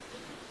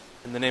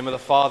In the name of the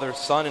Father,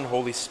 Son, and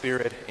Holy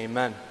Spirit,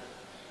 amen.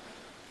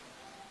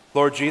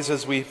 Lord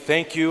Jesus, we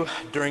thank you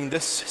during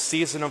this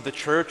season of the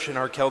church, in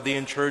our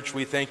Chaldean church.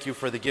 We thank you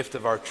for the gift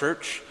of our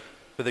church,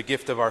 for the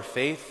gift of our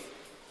faith.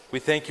 We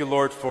thank you,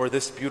 Lord, for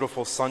this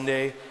beautiful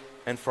Sunday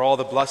and for all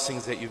the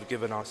blessings that you've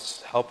given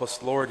us. Help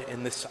us, Lord,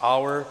 in this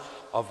hour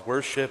of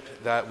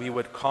worship, that we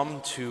would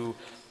come to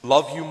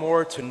love you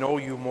more, to know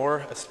you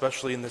more,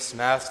 especially in this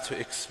Mass, to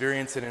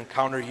experience and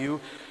encounter you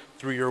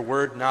through your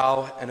word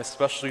now, and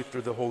especially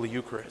through the Holy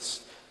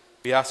Eucharist.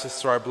 We ask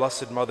this through our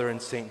Blessed Mother and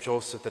Saint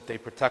Joseph, that they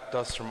protect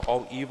us from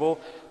all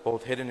evil,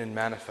 both hidden and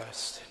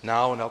manifest,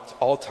 now and at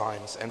all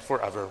times and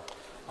forever.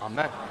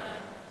 Amen.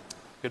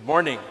 Good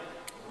morning.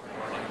 Good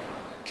morning.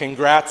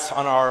 Congrats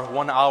on our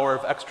 1 hour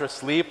of extra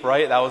sleep,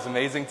 right? That was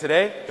amazing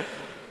today.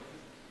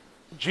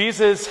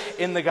 Jesus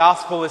in the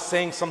gospel is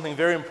saying something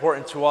very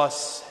important to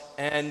us,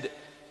 and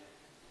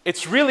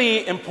it's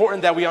really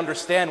important that we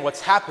understand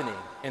what's happening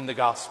in the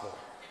gospel.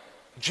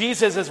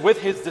 Jesus is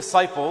with his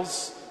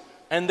disciples,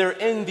 and they're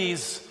in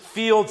these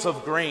fields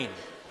of grain.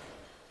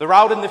 They're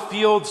out in the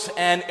fields,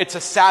 and it's a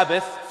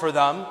Sabbath for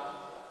them,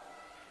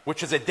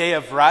 which is a day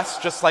of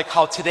rest, just like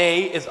how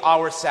today is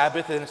our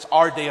Sabbath and it's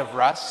our day of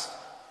rest.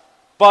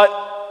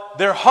 But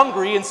they're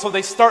hungry, and so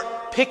they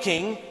start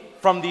picking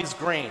from these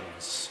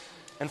grains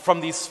and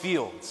from these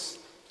fields.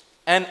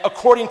 And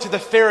according to the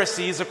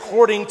Pharisees,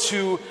 according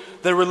to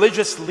the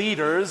religious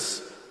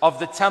leaders of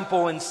the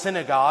temple and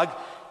synagogue,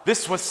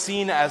 this was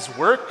seen as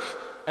work,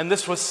 and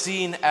this was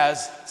seen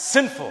as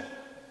sinful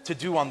to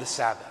do on the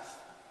Sabbath.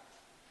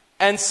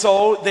 And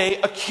so they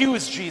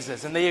accused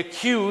Jesus, and they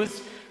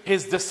accused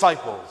his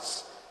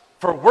disciples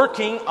for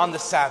working on the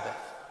Sabbath.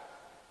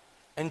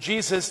 And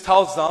Jesus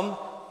tells them,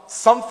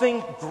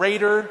 something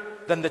greater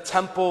than the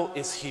temple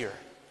is here.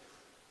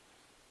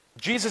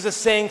 Jesus is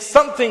saying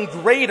something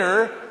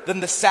greater than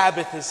the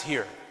Sabbath is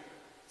here.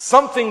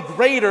 Something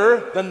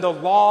greater than the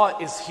law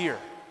is here.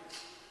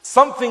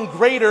 Something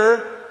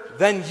greater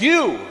than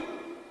you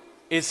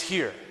is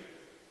here.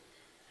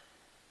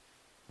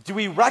 Do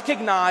we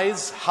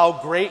recognize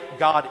how great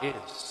God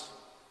is?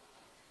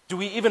 Do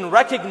we even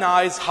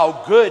recognize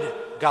how good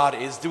God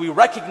is? Do we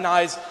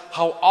recognize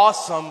how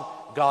awesome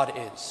God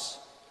is?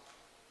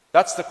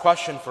 That's the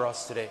question for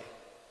us today.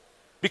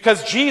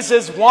 Because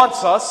Jesus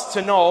wants us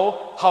to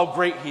know how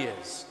great he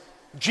is.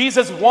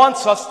 Jesus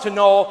wants us to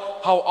know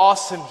how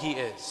awesome he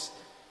is.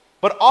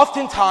 But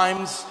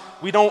oftentimes,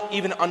 we don't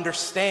even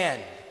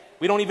understand.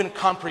 We don't even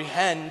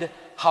comprehend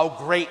how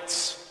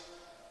great,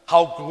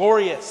 how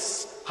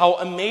glorious, how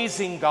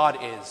amazing God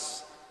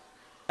is.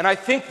 And I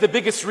think the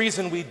biggest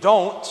reason we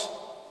don't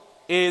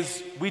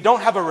is we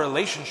don't have a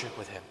relationship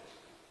with him.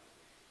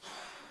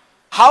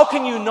 How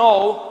can you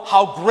know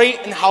how great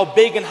and how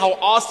big and how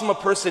awesome a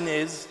person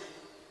is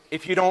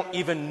if you don't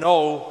even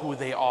know who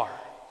they are?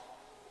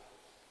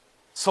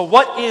 So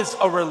what is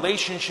a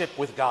relationship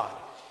with God?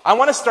 I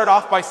want to start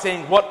off by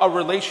saying what a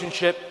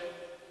relationship,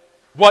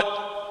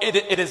 what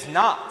it is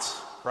not,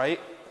 right?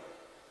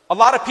 A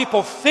lot of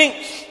people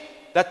think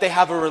that they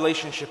have a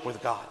relationship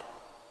with God.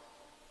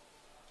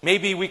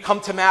 Maybe we come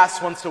to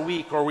Mass once a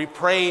week, or we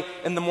pray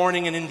in the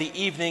morning and in the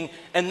evening,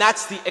 and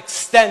that's the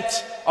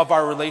extent of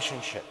our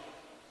relationship.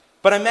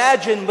 But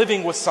imagine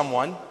living with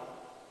someone,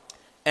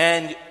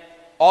 and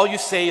all you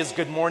say is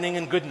good morning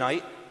and good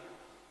night.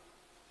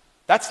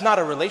 That's not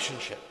a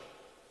relationship.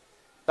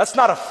 That's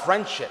not a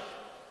friendship.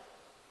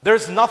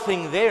 There's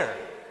nothing there.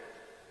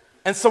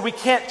 And so we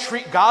can't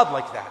treat God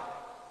like that.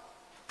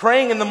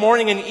 Praying in the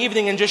morning and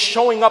evening and just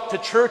showing up to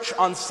church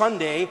on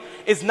Sunday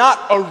is not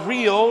a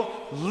real,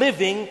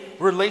 living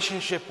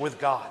relationship with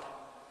God.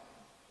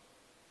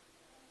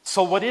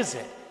 So what is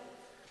it?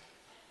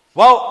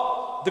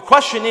 Well, the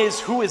question is,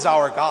 who is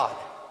our God?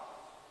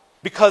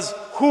 Because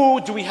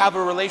who do we have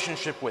a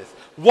relationship with?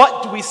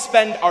 What do we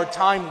spend our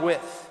time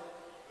with?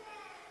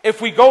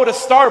 If we go to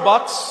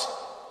Starbucks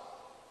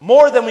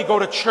more than we go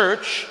to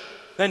church,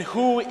 then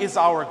who is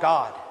our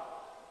God?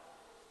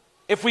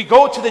 If we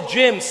go to the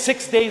gym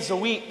 6 days a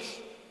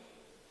week,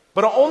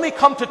 but only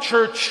come to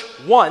church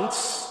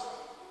once,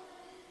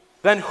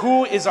 then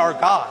who is our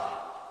God?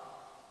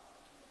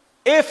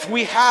 If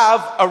we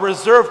have a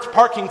reserved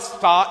parking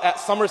spot at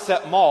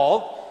Somerset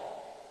Mall,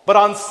 but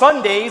on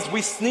Sundays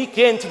we sneak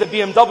into the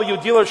BMW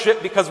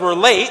dealership because we're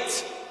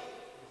late,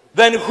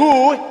 then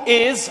who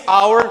is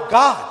our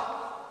God?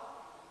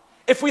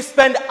 If we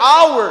spend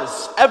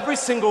hours every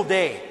single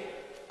day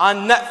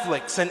on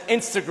Netflix and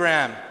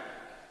Instagram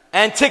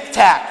and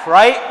TikTok,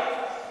 right?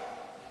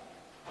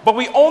 But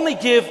we only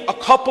give a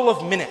couple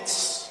of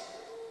minutes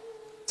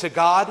to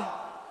God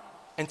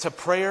and to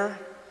prayer,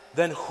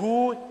 then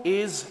who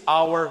is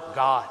our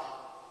God?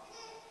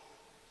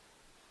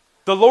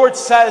 The Lord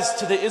says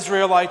to the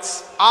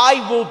Israelites,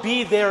 I will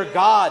be their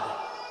God,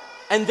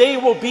 and they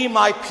will be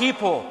my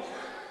people.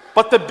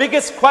 But the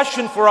biggest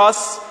question for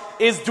us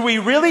is, do we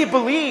really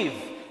believe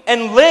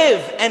and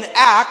live and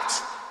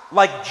act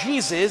like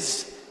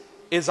Jesus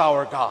is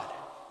our God?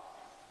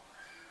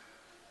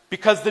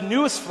 Because the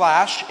news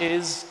flash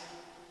is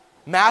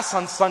Mass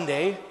on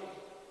Sunday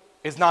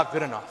is not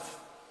good enough.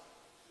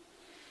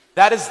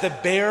 That is the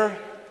bare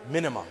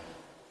minimum.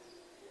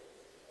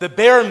 The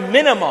bare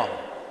minimum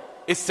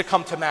is to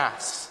come to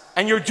Mass.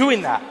 And you're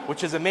doing that,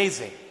 which is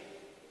amazing.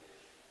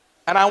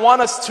 And I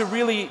want us to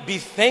really be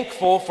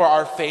thankful for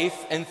our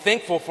faith and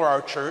thankful for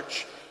our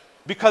church,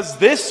 because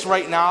this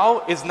right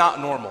now is not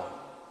normal.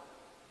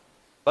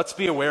 Let's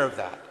be aware of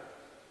that.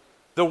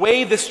 The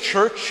way this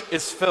church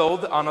is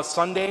filled on a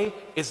Sunday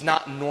is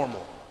not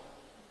normal.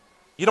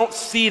 You don't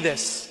see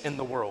this in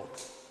the world.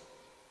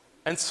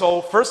 And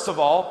so, first of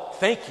all,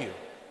 thank you.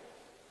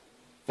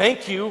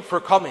 Thank you for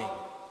coming.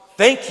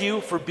 Thank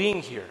you for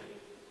being here.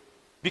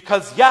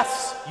 Because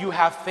yes, you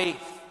have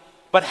faith.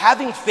 But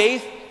having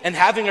faith and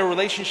having a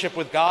relationship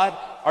with God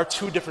are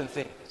two different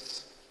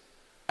things.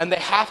 And they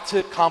have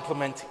to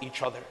complement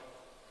each other.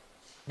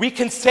 We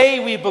can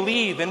say we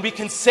believe, and we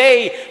can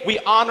say we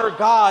honor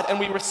God and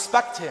we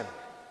respect Him,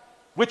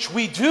 which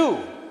we do.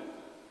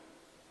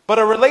 But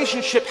a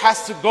relationship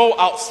has to go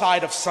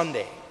outside of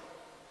Sunday.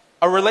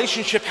 A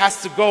relationship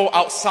has to go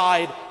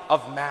outside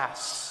of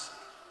Mass.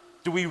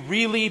 Do we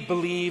really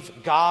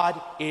believe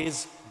God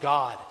is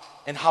God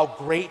and how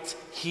great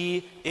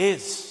He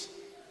is?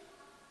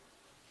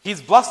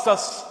 He's blessed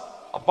us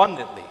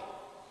abundantly.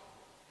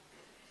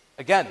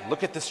 Again,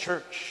 look at this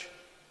church.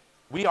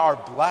 We are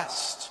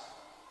blessed.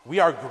 We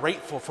are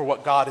grateful for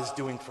what God is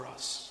doing for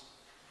us.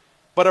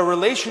 But a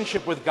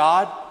relationship with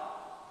God,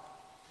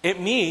 it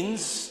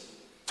means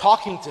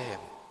talking to Him.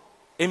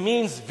 It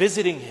means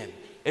visiting Him.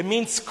 It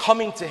means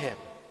coming to Him.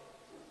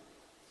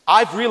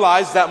 I've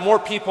realized that more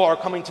people are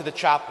coming to the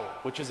chapel,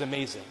 which is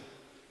amazing.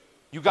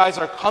 You guys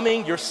are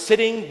coming, you're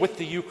sitting with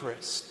the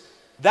Eucharist.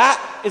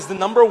 That is the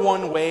number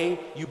one way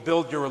you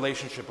build your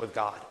relationship with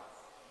God.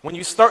 When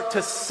you start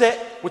to sit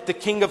with the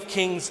King of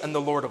Kings and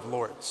the Lord of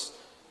Lords.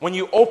 When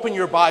you open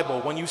your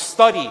Bible, when you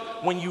study,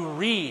 when you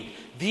read,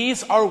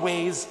 these are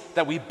ways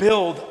that we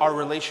build our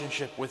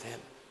relationship with Him.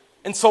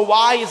 And so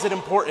why is it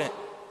important?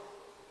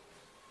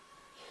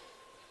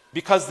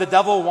 Because the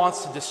devil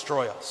wants to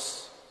destroy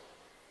us.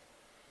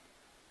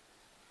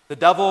 The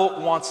devil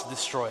wants to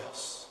destroy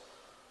us.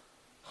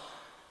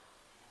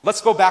 Let's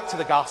go back to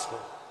the gospel.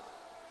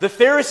 The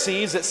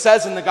Pharisees, it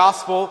says in the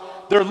gospel,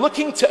 they're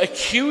looking to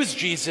accuse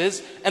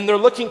Jesus and they're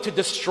looking to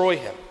destroy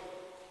Him.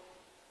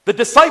 The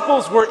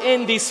disciples were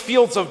in these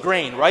fields of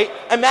grain, right?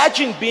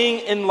 Imagine being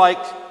in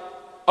like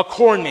a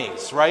corn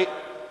maze, right?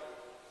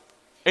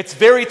 It's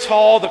very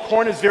tall, the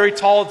corn is very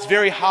tall, it's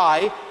very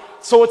high.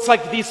 So it's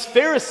like these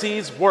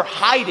Pharisees were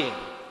hiding.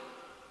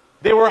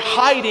 They were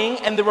hiding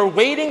and they were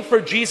waiting for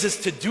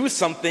Jesus to do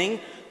something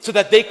so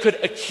that they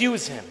could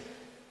accuse Him.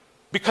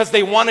 Because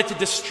they wanted to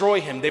destroy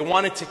Him. They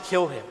wanted to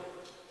kill Him.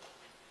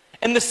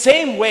 In the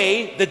same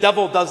way, the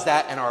devil does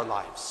that in our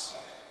lives.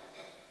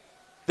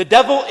 The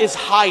devil is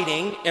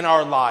hiding in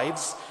our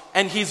lives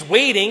and he's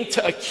waiting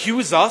to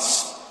accuse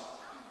us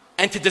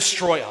and to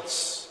destroy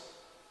us.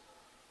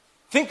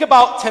 Think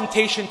about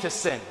temptation to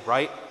sin,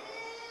 right?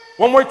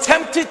 When we're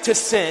tempted to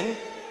sin,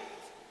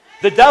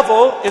 the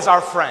devil is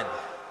our friend.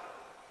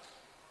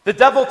 The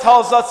devil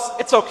tells us,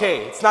 it's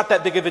okay, it's not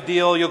that big of a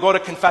deal, you'll go to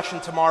confession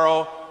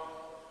tomorrow,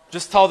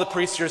 just tell the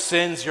priest your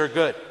sins, you're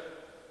good.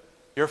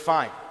 You're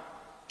fine.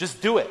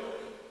 Just do it.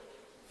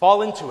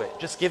 Fall into it.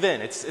 Just give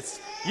in.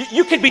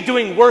 You could be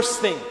doing worse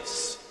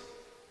things.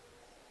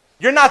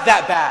 You're not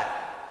that bad.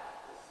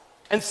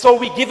 And so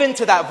we give in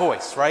to that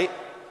voice, right?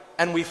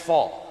 And we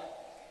fall.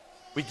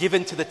 We give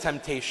in to the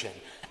temptation.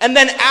 And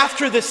then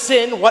after the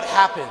sin, what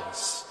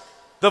happens?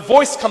 The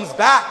voice comes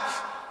back.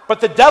 But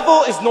the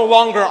devil is no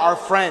longer our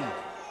friend.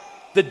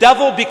 The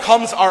devil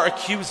becomes our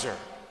accuser.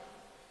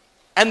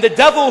 And the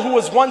devil who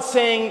was once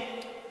saying,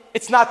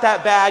 it's not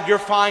that bad, you're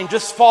fine,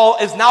 just fall,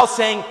 is now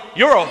saying,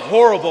 you're a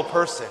horrible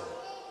person.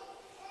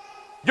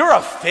 You're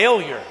a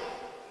failure.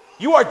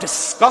 You are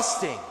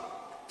disgusting.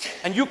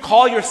 And you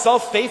call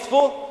yourself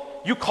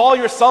faithful? You call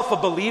yourself a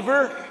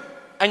believer?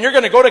 And you're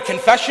going to go to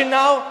confession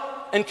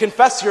now and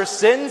confess your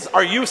sins?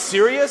 Are you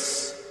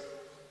serious?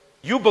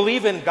 You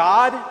believe in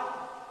God?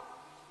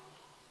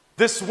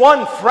 This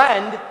one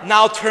friend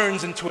now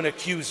turns into an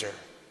accuser.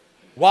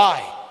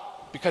 Why?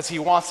 Because he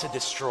wants to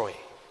destroy.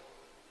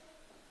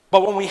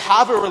 But when we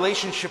have a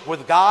relationship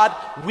with God,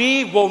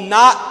 we will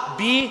not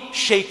be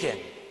shaken.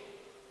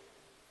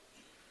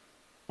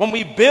 When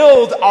we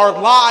build our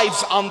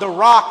lives on the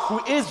rock,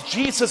 who is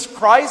Jesus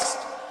Christ,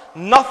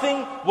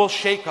 nothing will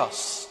shake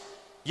us.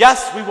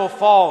 Yes, we will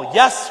fall.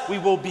 Yes, we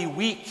will be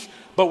weak,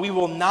 but we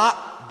will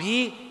not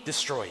be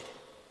destroyed.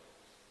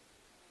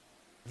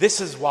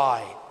 This is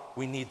why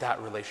we need that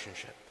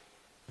relationship.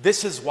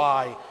 This is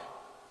why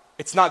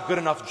it's not good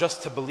enough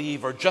just to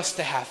believe or just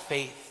to have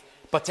faith,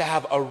 but to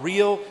have a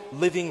real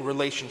living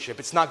relationship.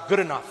 It's not good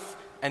enough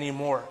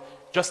anymore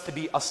just to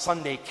be a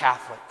Sunday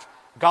Catholic.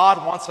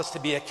 God wants us to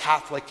be a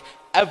Catholic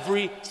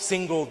every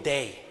single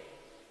day,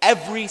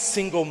 every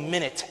single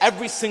minute,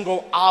 every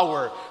single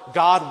hour.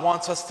 God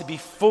wants us to be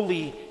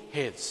fully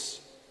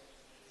His.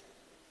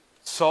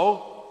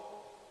 So,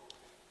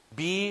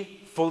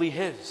 be fully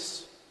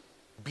His.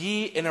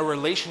 Be in a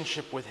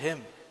relationship with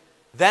Him.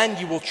 then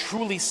you will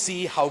truly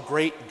see how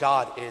great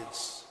God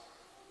is.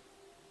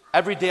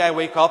 Every day I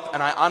wake up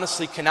and I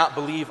honestly cannot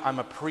believe I'm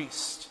a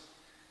priest.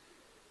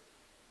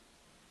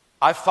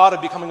 I've thought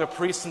of becoming a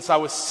priest since I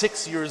was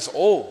 6 years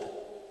old.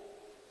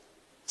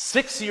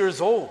 6 years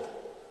old.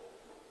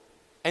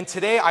 And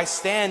today I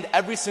stand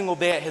every single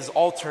day at his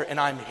altar and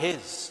I'm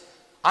his.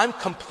 I'm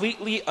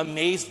completely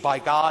amazed by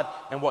God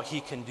and what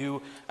he can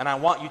do, and I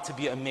want you to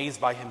be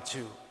amazed by him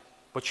too.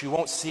 But you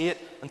won't see it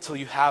until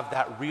you have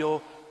that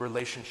real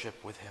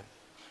relationship with him.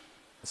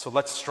 So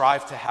let's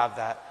strive to have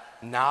that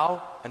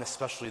now and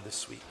especially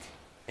this week.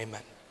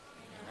 Amen.